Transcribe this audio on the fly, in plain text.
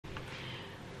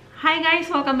Hi guys!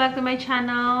 Welcome back to my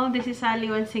channel. This is Sally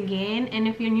once again, and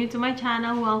if you're new to my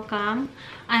channel, welcome.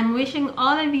 I'm wishing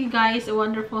all of you guys a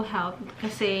wonderful health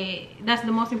kasi that's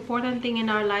the most important thing in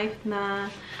our life,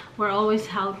 na we're always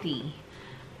healthy.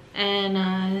 And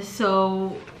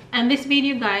in this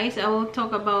video guys, I will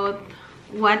talk about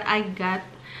what I got.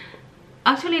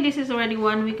 Actually, this is already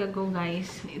 1 week ago guys.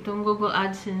 Itong Google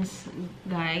Adsense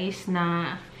guys,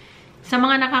 na sa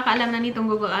mga nakakaalam na nitong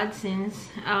Google Adsense,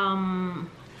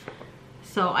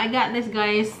 so, I got this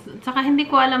guys. Saka hindi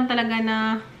ko alam talaga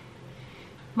na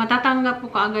matatanggap ko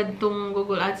kaagad tong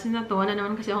Google AdSense na to. Wala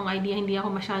naman kasi akong idea. Hindi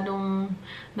ako masyadong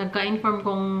nagka-inform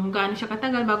kung gaano siya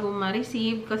katagal bago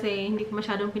ma-receive. Kasi hindi ko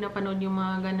masyadong pinapanood yung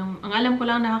mga ganong. Ang alam ko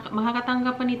lang na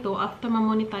makakatanggap pa nito after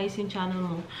ma-monetize yung channel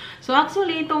mo. So,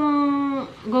 actually, itong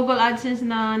Google AdSense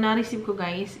na na-receive ko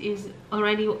guys is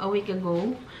already a week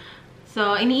ago.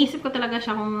 So, iniisip ko talaga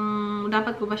siya kung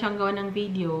dapat ko ba siyang gawan ng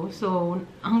video. So,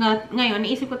 hanggang ngayon,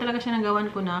 iniisip ko talaga siya na gawan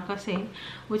ko na kasi,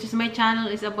 which is my channel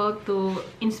is about to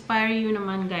inspire you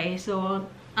naman guys. So,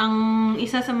 ang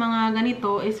isa sa mga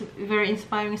ganito is very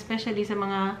inspiring, especially sa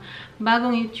mga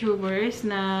bagong YouTubers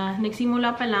na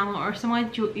nagsimula pa lang or sa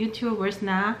mga YouTubers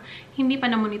na hindi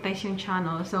pa na-monetize yung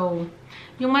channel. So,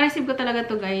 yung ma-receive ko talaga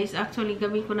to guys, actually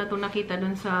gabi ko na to nakita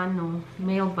dun sa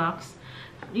mailbox.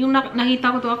 Yung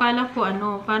nakita ko to, akala ko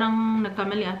parang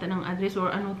nagkamali ata ng address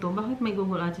or bakit may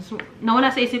Google AdSense. So, nawala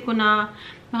sa isip ko na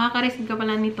makaka-receive ka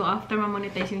pala nito after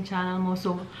ma-monetize yung channel mo.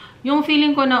 So, yung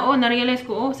feeling ko na, na-realize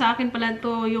ko, sa akin pala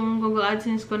to yung Google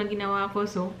AdSense ko na ginawa ko.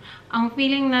 So, ang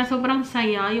feeling na sobrang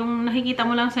saya, yung nakikita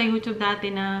mo lang sa YouTube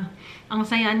dati na ang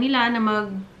saya nila na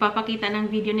magpapakita ng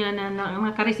video nila na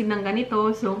maka-receive ng ganito.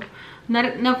 So,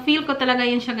 na-feel ko talaga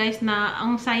yun siya guys, na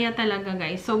ang saya talaga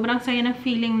guys. Sobrang saya ng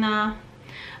feeling na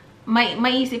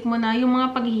maisip mo na yung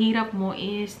mga paghihirap mo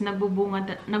is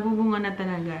nagbubunga na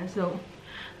talaga. So,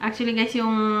 actually guys,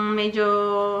 yung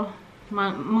medyo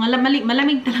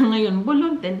malamig talaga ngayon.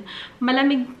 Bulog din.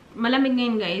 Malamig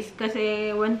ngayon guys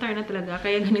kasi winter na talaga.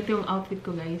 Kaya ganito yung outfit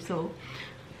ko guys. So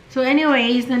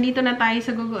anyways, nandito na tayo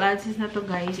sa Google AdSense na to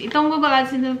guys. Itong Google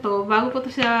AdSense na to, bago ko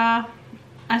to siya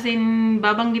as in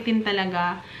babanggitin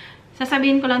talaga,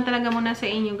 sasabihin ko lang talaga muna sa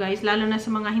inyo guys, lalo na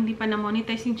sa mga hindi pa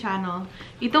na-monetize yung channel.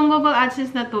 Itong Google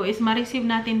AdSense na to is ma-receive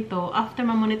natin to after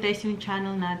ma-monetize yung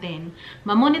channel natin.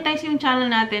 Ma-monetize yung channel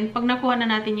natin pag nakuha na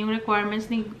natin yung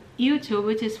requirements ni YouTube,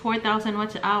 which is 4,000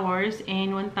 watch hours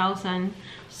and 1,000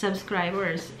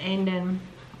 subscribers. And then,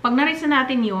 pag na-reach na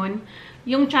natin yun,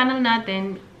 yung channel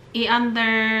natin,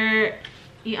 i-under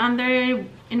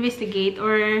investigate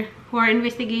or for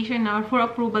investigation or for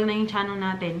approval na yung channel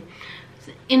natin.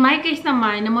 In my case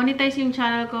naman, na-monetize yung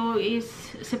channel ko is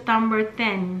September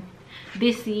 10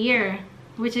 this year,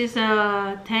 which is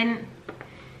around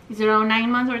 9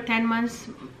 months or 10 months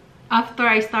after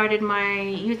I started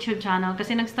my YouTube channel.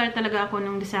 Kasi nag-start talaga ako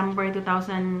nung December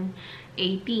 2018.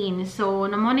 So,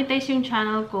 na-monetize yung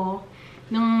channel ko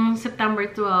nung September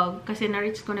 12 kasi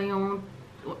na-reach ko na yung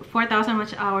 4,000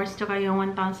 watch hours tsaka yung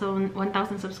 1,000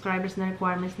 subscribers na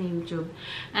requirements ni YouTube.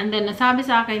 And then, nasabi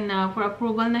sa akin na for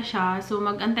approval na siya. So,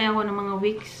 mag-antay ako ng mga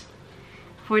weeks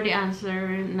for the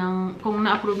answer ng kung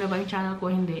na-approve na ba yung channel ko,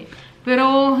 hindi.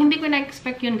 Pero, hindi ko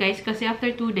na-expect yun guys kasi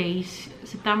after 2 days,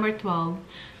 September 12,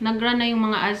 nag-run na yung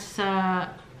mga ads sa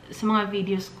mga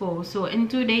videos ko. So, in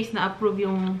 2 days, na-approve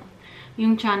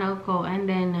yung channel ko. And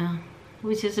then,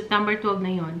 which is September 12 na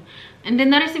yun. And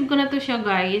then, na-receive ko na to siya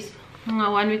guys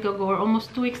mga 1 week ago or almost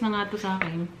 2 weeks na nga to sa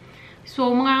akin. So,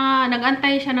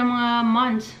 nag-antay siya ng mga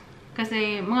months.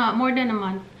 Kasi, more than a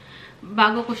month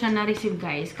bago ko siya na-receive,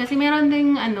 guys. Kasi meron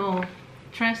ding,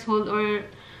 threshold or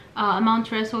amount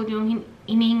threshold yung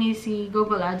hinihingi si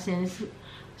Google AdSense.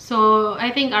 So, I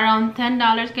think around $10,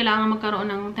 kailangan magkaroon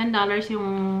ng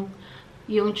 $10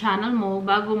 yung channel mo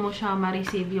bago mo siya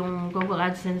ma-receive yung Google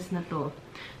AdSense na to.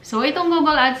 So, itong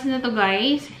Google AdSense na to,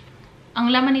 guys, ang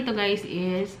laman nito guys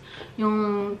is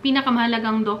yung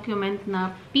pinakamahalagang document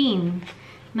na PIN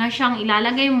na siyang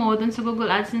ilalagay mo dun sa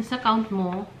Google AdSense account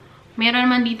mo.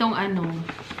 Meron man ditong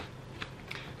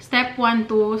step 1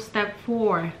 to step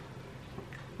 4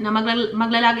 na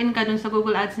maglalagin ka dun sa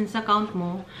Google AdSense account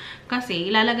mo kasi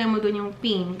ilalagay mo dun yung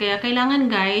PIN. Kaya kailangan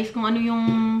guys, kung ano yung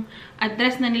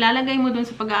address na nilalagay mo dun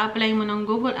sa pag-a-apply mo ng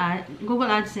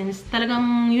Google AdSense,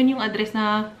 talagang yun yung address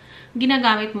na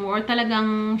ginagamit mo or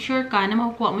talagang sure ka na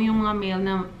makukuha mo yung mga mail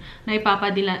na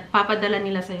ipapadala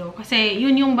nila sa'yo. Kasi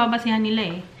yun yung babasihan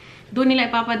nila eh. Doon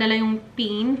nila ipapadala yung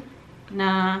PIN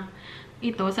na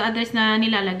ito sa address na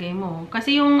nilalagay mo.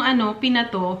 Kasi yung PIN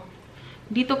na to,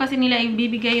 dito kasi nila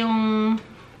ibibigay yung,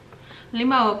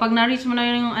 halimbawa, pag na-reach mo na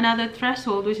yung another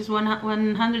threshold, which is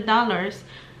 $100,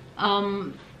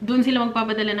 doon sila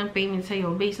magpapadala ng payment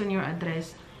sa'yo based on your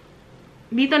address.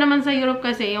 Dito naman sa Europe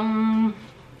kasi, yung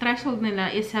threshold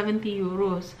nila is 70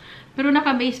 euros. Pero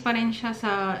naka-base pa rin siya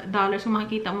sa dollars. Kung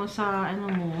makikita mo sa,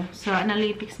 sa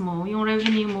analytics mo, yung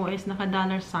revenue mo is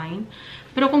naka-dollar sign.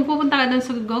 Pero kung pupunta ka doon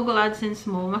sa Google AdSense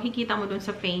mo, makikita mo doon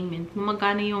sa payment, kung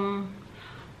magkano yung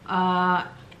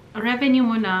revenue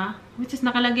mo na, which is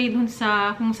nakalagay doon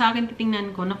sa, kung sa akin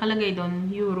titingnan ko, nakalagay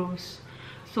doon, euros.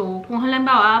 So, kung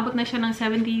halimbawa, aabot na siya ng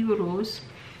 70 euros,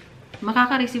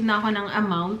 makaka-receive na ako ng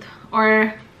amount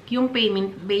or yung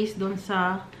payment based doon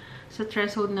sa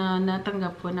threshold na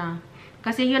natanggap ko na.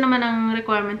 Kasi yun naman ang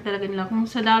requirement talaga nila. Kung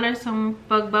sa dollars ang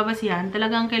pagbabasihan,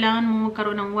 talagang kailangan mo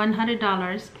magkaroon ng $100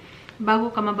 bago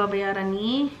ka mababayaran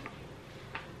ni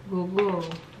Google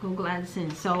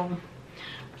AdSense.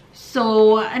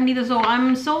 So, andito. So,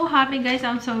 I'm so happy guys.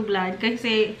 I'm so glad.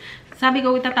 Kasi, sabi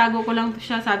ko, itatago ko lang to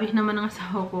siya. Sabi naman ng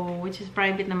asawa ko, which is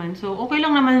private naman. So, okay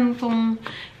lang naman kung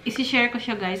isi-share ko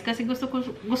siya guys. Kasi gusto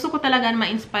ko talaga na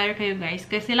ma-inspire kayo guys.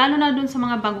 Kasi lalo na dun sa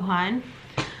mga baguhan,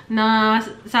 na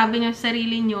sabi nyo sa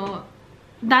sarili nyo,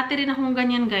 dati rin akong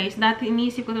ganyan guys. Dati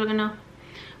iniisip ko talaga na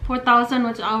 4,000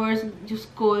 watch hours, Diyos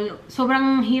ko,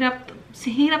 sobrang hirap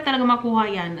talaga makuha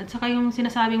yan. At saka yung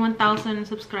sinasabing 1,000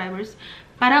 subscribers,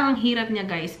 parang ang hirap niya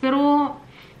guys. Pero,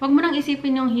 wag mo nang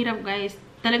isipin yung hirap guys.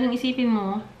 Talagang isipin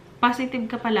mo, positive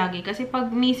ka palagi. Kasi pag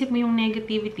niisip mo yung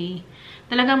negativity,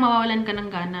 talagang mawawalan ka ng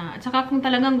gana. At saka kung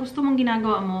talagang gusto mong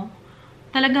ginagawa mo,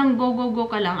 talagang go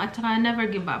ka lang. At saka never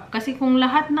give up. Kasi kung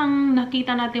lahat ng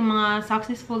nakita natin mga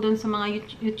successful dun sa mga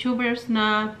YouTubers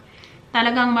na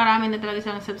talagang marami na talaga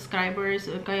silang subscribers,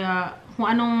 o kaya kung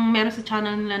anong meron sa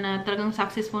channel nila na talagang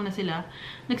successful na sila,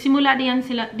 nagsimula din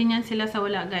yan sila sa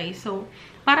wala guys. So,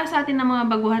 para sa atin na mga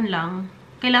baguhan lang,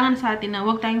 kailangan sa atin na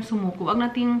huwag tayong sumuko. Huwag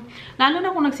nating, lalo na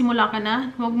kung nagsimula ka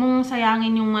na, huwag mong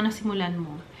sayangin yung mga nasimulan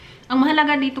mo. Ang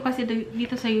mahalaga dito kasi,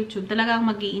 dito sa YouTube, talagang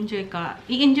mag-i-enjoy ka.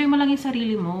 I-enjoy mo lang yung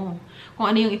sarili mo.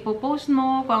 Kung ano yung ipopost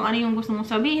mo, kung ano yung gusto mong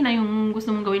sabihin, na yung gusto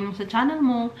mong gawin mo sa channel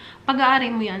mo, pag-aari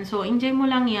mo yan. So, enjoy mo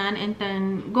lang yan, and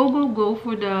then, go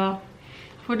for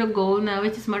the goal na,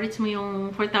 which is ma-reach mo yung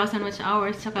 4,000 watch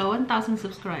hours, saka 1,000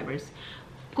 subscribers.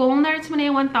 Kung na-reach mo na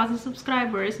yung 1,000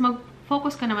 subscribers,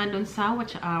 focus ka naman dun sa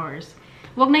watch hours.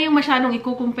 Huwag na yung masyadong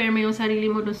i-compare mo yung sarili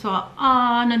mo dun sa,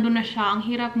 nandun na siya, ang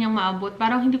hirap niyang maabot.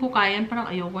 Parang hindi ko kaya, parang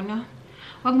ayoko na.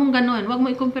 Huwag mong ganun. Huwag mo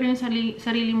i-compare yung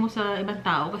sarili mo sa ibang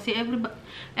tao. Kasi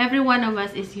every one of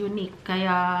us is unique.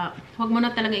 Kaya, huwag mo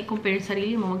na talaga i-compare yung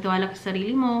sarili mo. Magtiwala ka sa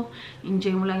sarili mo.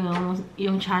 Enjoy mo lang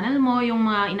yung channel mo, yung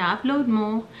mga ina-upload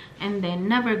mo. And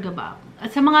then, never give up.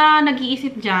 At sa mga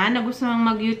nag-iisip dyan na gusto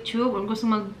mag-YouTube or gusto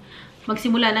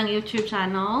magsimula ng YouTube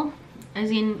channel, as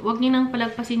in, huwag niyo nang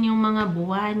palagpasin yung mga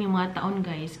buwan, yung mga taon,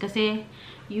 guys. Kasi,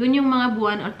 yun yung mga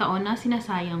buwan or taon na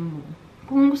sinasayang mo.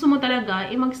 Kung gusto mo talaga,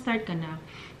 mag-start ka na.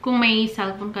 Kung may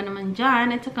cellphone ka naman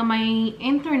dyan, at saka may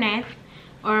internet,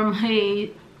 or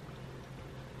may,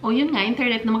 yun nga,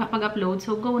 internet na makapag-upload,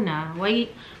 so go na. Why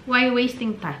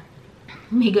wasting time?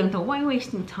 May ganito, why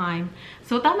wasting time?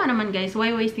 So, tama naman, guys.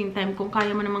 Why wasting time? Kung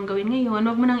kaya mo naman gawin ngayon,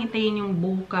 huwag mo nang itayin yung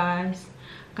bukas.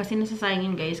 Kasi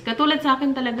nasasayangin guys. Katulad sa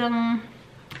akin talagang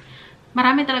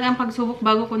marami talagang pagsubok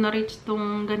bago ko na-reach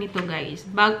tong ganito guys.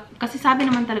 Kasi sabi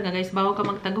naman talaga guys, bago ka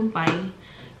magtagumpay,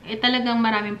 talagang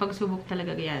maraming pagsubok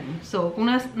talaga yan. So,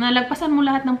 kung nalagpasan mo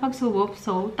lahat ng pagsubok,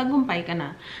 so, tagumpay ka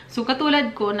na. So,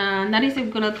 katulad ko na na-receive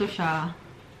ko na to siya,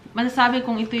 masasabi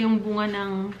kong ito yung bunga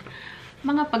ng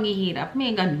mga paghihirap.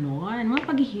 May ganun. Mga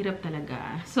paghihirap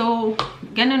talaga. So,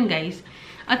 ganun guys.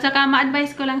 At saka,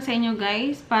 ma-advise ko lang sa inyo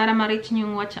guys, para ma-reach nyo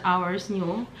yung watch hours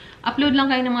nyo. Upload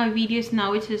lang kayo ng mga videos na,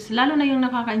 which is, lalo na yung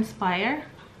nakaka-inspire.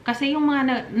 Kasi yung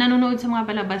mga nanonood sa mga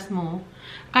palabas mo,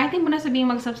 kahit hindi mo na sabihin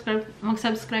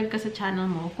mag-subscribe ka sa channel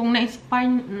mo, kung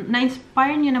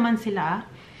na-inspire nyo naman sila,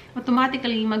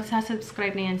 automatically,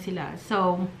 magsasubscribe na yan sila.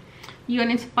 So,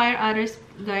 yun, inspire others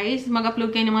guys.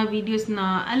 Mag-upload kayo ng mga videos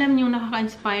na alam nyo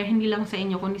nakaka-inspire, hindi lang sa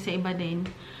inyo, kundi sa iba din.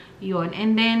 Yun.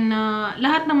 And then,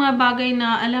 lahat ng mga bagay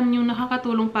na alam nyo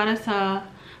nakakatulong para sa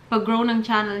pag-grow ng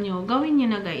channel nyo, gawin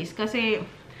nyo na guys. Kasi,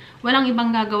 walang ibang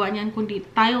gagawa niyan, kundi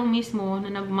tayo mismo na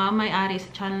nagmamay-ari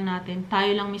sa channel natin. Tayo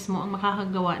lang mismo ang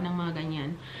makakagawa ng mga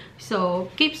ganyan. So,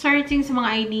 keep searching sa mga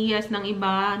ideas ng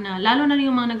iba, na lalo na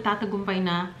yung mga nagtatagumpay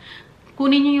na,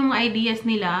 kunin nyo yung mga ideas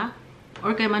nila,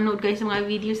 or kaya manood kayo sa mga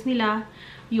videos nila,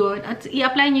 yun, at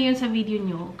i-apply nyo yun sa video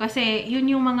nyo. Kasi, yun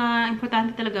yung mga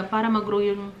importante talaga para mag-grow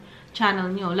yung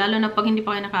channel nyo. Lalo na pag hindi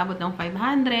pa kayo nakaabot ng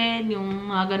 500, yung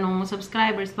mga ganong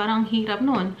subscribers, parang hirap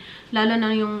nun. Lalo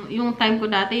na yung time ko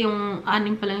dati, yung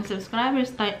 6 pa lang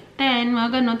subscribers, 10,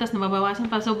 mga ganon, tapos nababawasan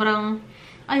pa. Sobrang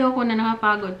ayoko na,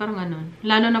 nakapagod, parang ganon.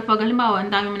 Lalo na pag halimbawa,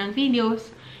 ang dami mo ng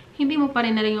videos, hindi mo pa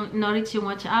rin na-reach yung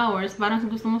watch hours, parang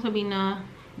gusto mo sabihin na,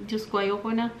 Diyos ko, ayoko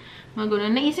na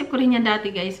mag-gano'n. Naisip ko rin yan dati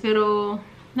guys, pero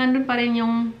nandun pa rin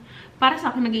yung, para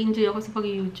sa akin nag-i-enjoy ako sa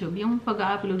pag-YouTube, yung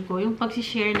pag-upload ko, yung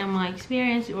pag-share ng mga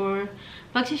experience or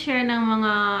pag-share ng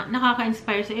mga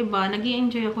nakaka-inspire sa iba,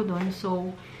 nag-i-enjoy ako doon. So,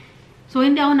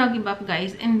 hindi ako nag-give up,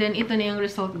 guys. And then, ito na yung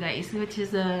result, guys, which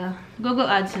is Google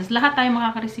Adsense. Lahat tayo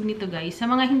makaka-receive nito, guys. Sa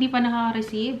mga hindi pa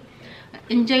nakaka-receive,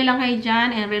 enjoy lang kayo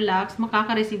dyan and relax.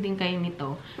 Makaka-receive din kayo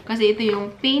nito. Kasi ito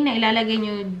yung pin na ilalagay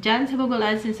nyo dyan sa Google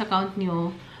Adsense account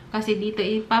nyo. Kasi dito,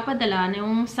 ipapadala na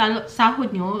yung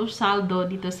sahod nyo or saldo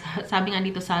dito, sabi nga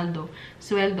dito saldo,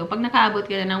 sweldo. Pag nakaabot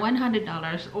ka na ng $100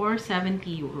 or 70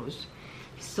 euros.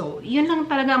 So, yun lang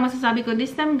talaga ang masasabi ko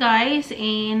this time, guys.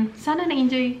 And sana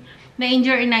na-enjoy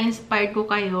and na-inspired ko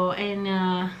kayo. And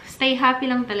stay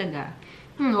happy lang talaga.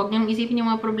 Huwag niyong isipin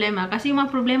yung mga problema. Kasi yung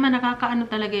mga problema,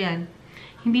 nakakaano talaga yan.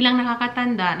 Hindi lang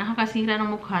nakakatanda, nakakasira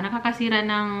ng mukha, nakakasira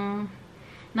ng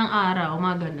araw,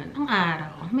 mga ganun. Ang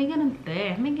araw. May ganun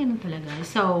may ganun talaga.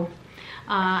 So,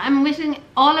 I'm wishing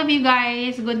all of you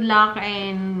guys good luck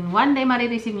and one day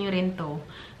marireceive nyo rin to.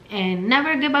 And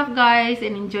never give up, guys,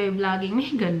 and enjoy vlogging.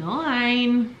 May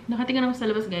ganon. Nakatingin ako sa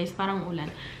labas, guys. Parang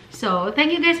ulan. So,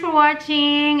 thank you guys for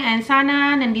watching. And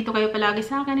sana, nandito kayo palagi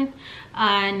sa akin.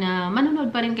 And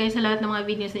manonood pa rin kayo sa lahat ng mga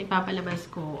videos na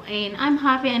ipapalabas ko. And I'm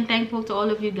happy and thankful to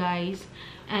all of you guys.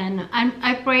 And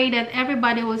I pray that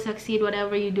everybody will succeed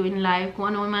whatever you do in life.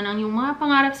 Kung ano man ang yung mga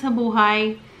pangarap sa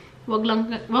buhay, wag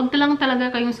lang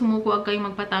talaga kayong sumuko, wag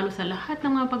kayong magpatalo sa lahat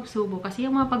ng mga pagsubok. Kasi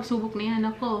yung mga pagsubok na yan,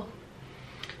 ako,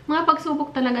 mga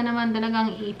pagsubok talaga naman,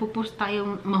 talagang ipupus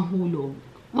tayong mahulog.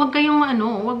 Wag kayong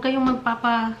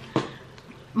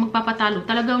magpapatalo.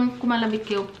 Talagang kumalabit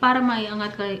kayo para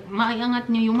maiangat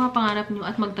nyo yung mga pangarap nyo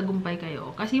at magtagumpay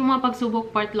kayo. Kasi yung mga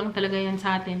pagsubok, part lang talaga yan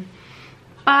sa atin.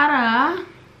 Para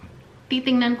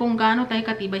titingnan kung gaano tayo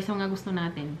katibay sa mga gusto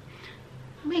natin.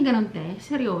 May ganun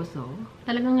seryoso.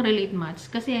 Talagang relate match.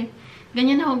 Kasi,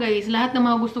 ganyan ako guys. Lahat ng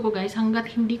mga gusto ko guys,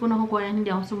 hanggat hindi ko nakukuha yan, hindi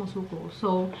ako sumusuko.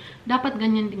 So, dapat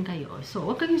ganyan din kayo. So,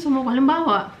 huwag kayong sumuko.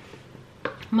 Halimbawa,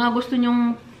 mga gusto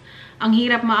nyong ang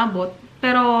hirap maabot,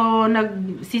 pero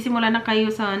nagsisimula na kayo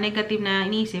sa negative na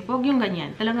iniisip, huwag yung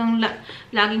ganyan. Talagang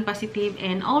laging positive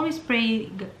and always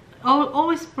pray.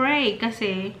 Always pray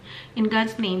kasi in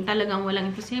God's name talagang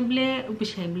walang imposible.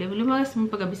 Lumagas mo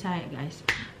pag-Bisaya, guys.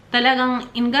 Talagang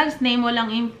in God's name walang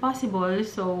impossible.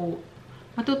 So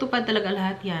matutupad talaga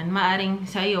lahat yan. Maaring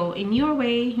sa'yo, in your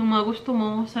way, yung mga gusto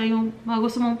mo, sa yung mga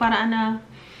gusto mong paraan na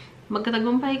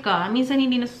magkatagumpay ka. Minsan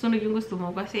hindi nasusunod yung gusto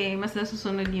mo kasi mas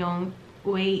nasusunod yung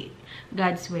way,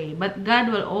 God's way. But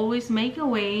God will always make a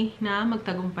way na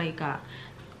magtagumpay ka.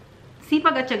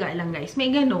 Sipag at tiyaga lang, guys.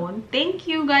 May ganun. Thank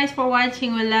you, guys, for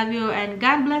watching. We love you. And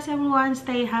God bless everyone.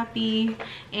 Stay happy.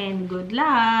 And good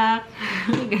luck.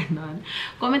 May ganun.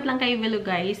 Comment lang kayo below,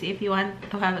 guys, if you want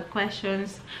to have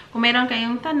questions. Kung meron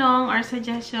kayong tanong or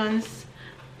suggestions,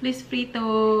 please free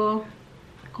to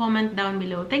comment down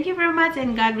below. Thank you very much.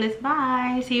 And God bless.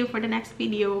 Bye. See you for the next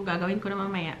video. Gagawin ko na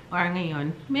mamaya. Or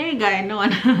ngayon. May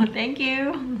ganun. Thank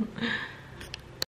you.